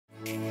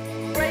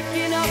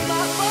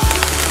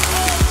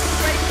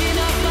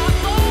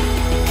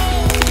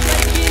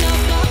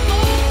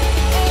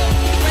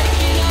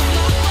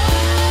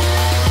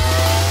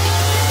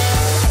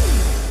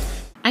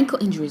Ankle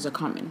injuries are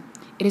common.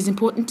 It is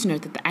important to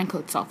note that the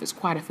ankle itself is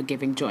quite a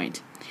forgiving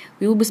joint.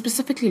 We will be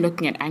specifically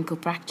looking at ankle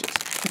fractures,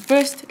 but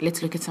first,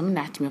 let's look at some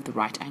anatomy of the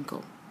right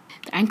ankle.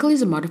 The ankle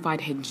is a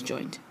modified hinge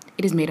joint.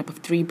 It is made up of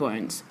three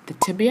bones, the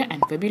tibia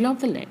and fibula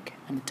of the leg,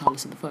 and the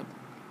talus of the foot.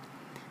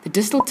 The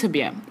distal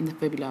tibia and the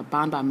fibula are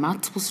bound by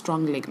multiple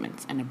strong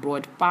ligaments and a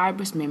broad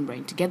fibrous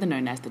membrane, together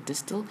known as the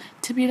distal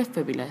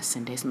tibular-fibula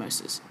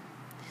syndesmosis.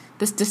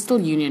 This distal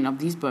union of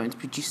these bones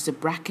produces a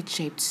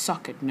bracket-shaped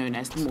socket known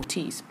as the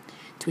mortise,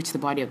 to which the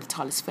body of the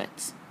talus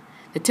fits.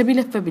 The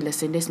tibular-fibula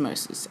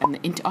syndesmosis and the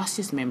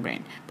interosseous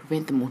membrane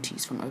prevent the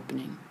mortise from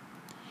opening.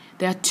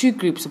 There are two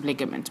groups of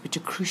ligaments which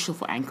are crucial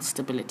for ankle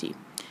stability.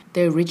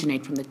 They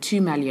originate from the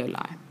two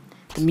malleoli,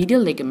 the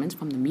medial ligaments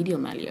from the medial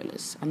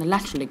malleolus, and the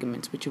lateral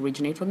ligaments which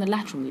originate from the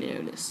lateral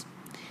malleolus.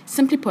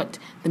 Simply put,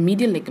 the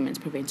medial ligament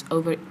prevents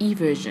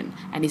over-eversion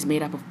and is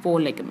made up of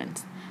 4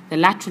 ligaments. The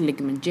lateral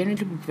ligament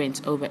generally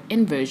prevents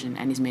over-inversion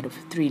and is made up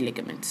of 3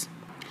 ligaments.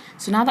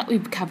 So now that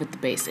we've covered the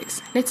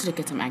basics, let's look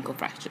at some ankle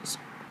fractures.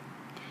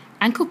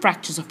 Ankle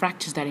fractures are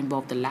fractures that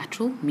involve the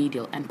lateral,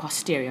 medial, and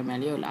posterior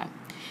malleoli.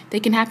 They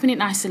can happen in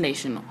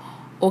isolation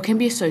or can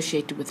be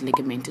associated with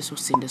ligamentous or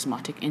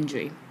syndesmotic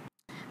injury.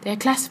 They are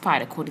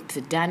classified according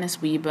to the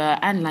Danis, Weber,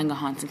 and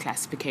lauge-hansen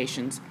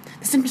classifications,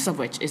 the simplest of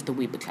which is the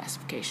Weber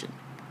classification.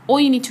 All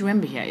you need to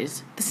remember here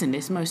is the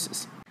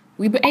syndesmosis.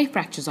 Weber A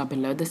fractures are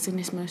below the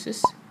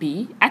syndesmosis,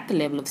 B at the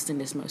level of the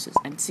syndesmosis,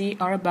 and C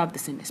are above the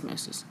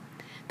syndesmosis.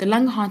 The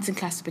lauge-hansen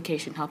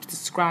classification helps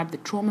describe the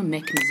trauma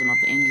mechanism of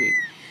the injury.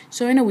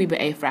 So in a Weber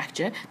A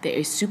fracture, there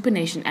is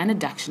supination and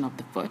adduction of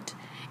the foot.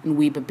 In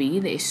Weber B,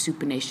 there is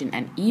supination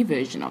and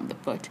eversion of the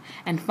foot.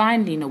 And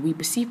finally, in a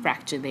Weber C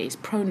fracture, there is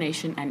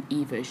pronation and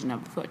eversion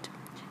of the foot.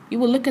 We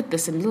will look at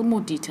this in a little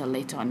more detail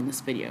later on in this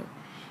video.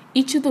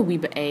 Each of the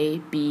Weber A,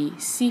 B,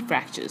 C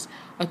fractures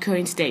occur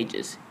in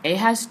stages. A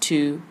has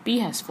 2, B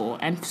has 4,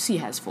 and C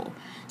has 4.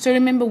 So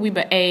remember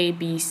Weber A,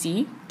 B,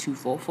 C, 2,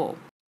 4, 4.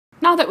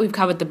 Now that we've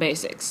covered the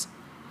basics,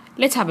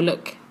 let's have a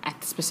look at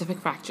the specific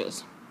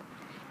fractures.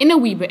 In a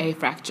Weber A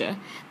fracture,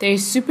 there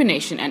is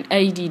supination and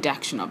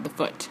adduction of the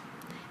foot.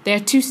 There are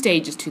 2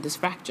 stages to this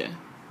fracture.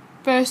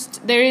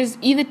 First, there is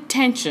either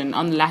tension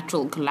on the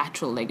lateral and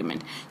collateral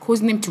ligament,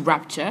 causing them to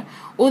rupture,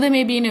 or there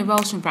may be an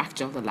avulsion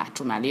fracture of the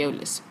lateral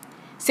malleolus.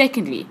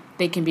 Secondly,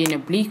 there can be an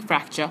oblique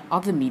fracture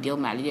of the medial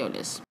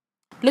malleolus.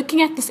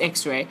 Looking at this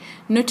X-ray,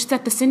 notice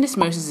that the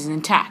syndesmosis is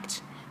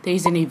intact. There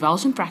is an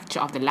avulsion fracture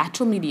of the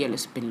lateral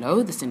medialus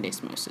below the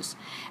syndesmosis,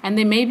 and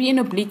there may be an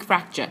oblique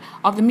fracture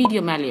of the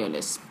medial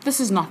malleolus. This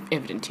is not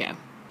evident here.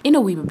 In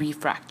a Weber B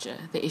fracture,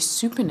 there is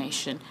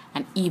supination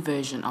and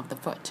eversion of the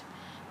foot.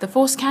 The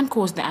force can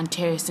cause the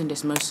anterior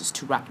syndesmosis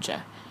to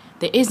rupture.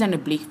 There is an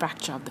oblique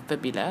fracture of the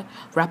fibula,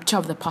 rupture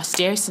of the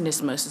posterior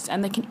syndesmosis,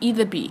 and there can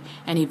either be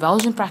an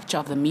avulsion fracture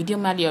of the medial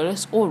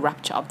malleolus or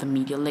rupture of the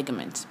medial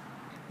ligament.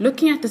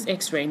 Looking at this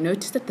X-ray,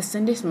 notice that the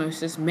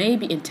syndesmosis may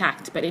be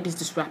intact, but it is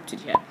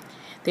disrupted here.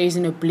 There is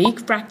an oblique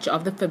fracture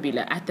of the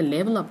fibula at the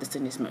level of the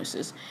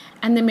syndesmosis,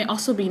 and there may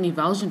also be an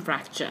avulsion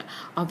fracture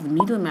of the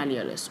medial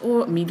malleolus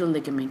or medial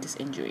ligamentous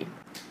injury.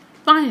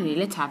 Finally,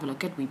 let's have a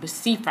look at Weber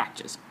C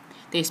fractures.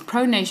 There is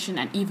pronation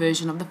and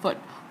eversion of the foot,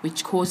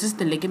 which causes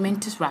the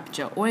ligamentous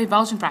rupture or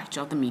avulsion fracture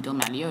of the medial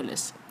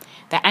malleolus.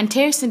 The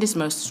anterior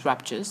syndesmosis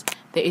ruptures,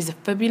 there is a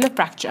fibular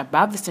fracture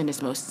above the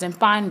syndesmosis, and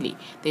finally,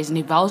 there is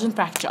an avulsion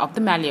fracture of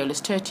the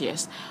malleolus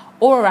tertius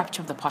or a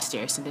rupture of the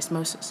posterior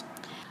syndesmosis.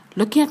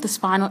 Looking at this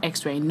final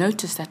X-ray,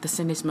 notice that the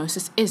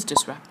syndesmosis is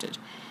disrupted.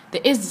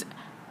 There is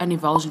an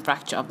avulsion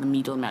fracture of the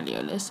medial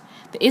malleolus.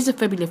 There is a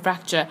fibular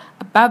fracture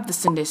above the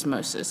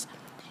syndesmosis.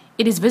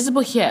 It is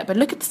visible here, but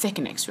look at the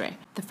second X-ray.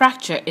 The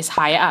fracture is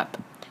higher up.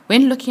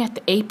 When looking at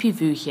the AP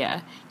view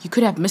here, you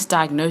could have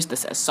misdiagnosed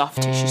this as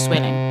soft tissue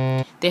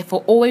swelling.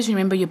 Therefore, always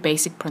remember your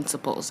basic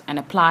principles and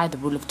apply the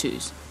rule of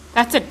 2s.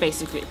 That's it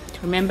basically.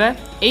 Remember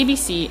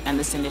ABC and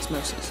the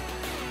syndesmosis.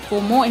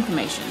 For more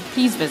information,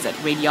 please visit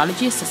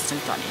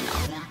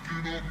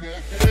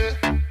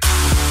radiologyassistant.nl.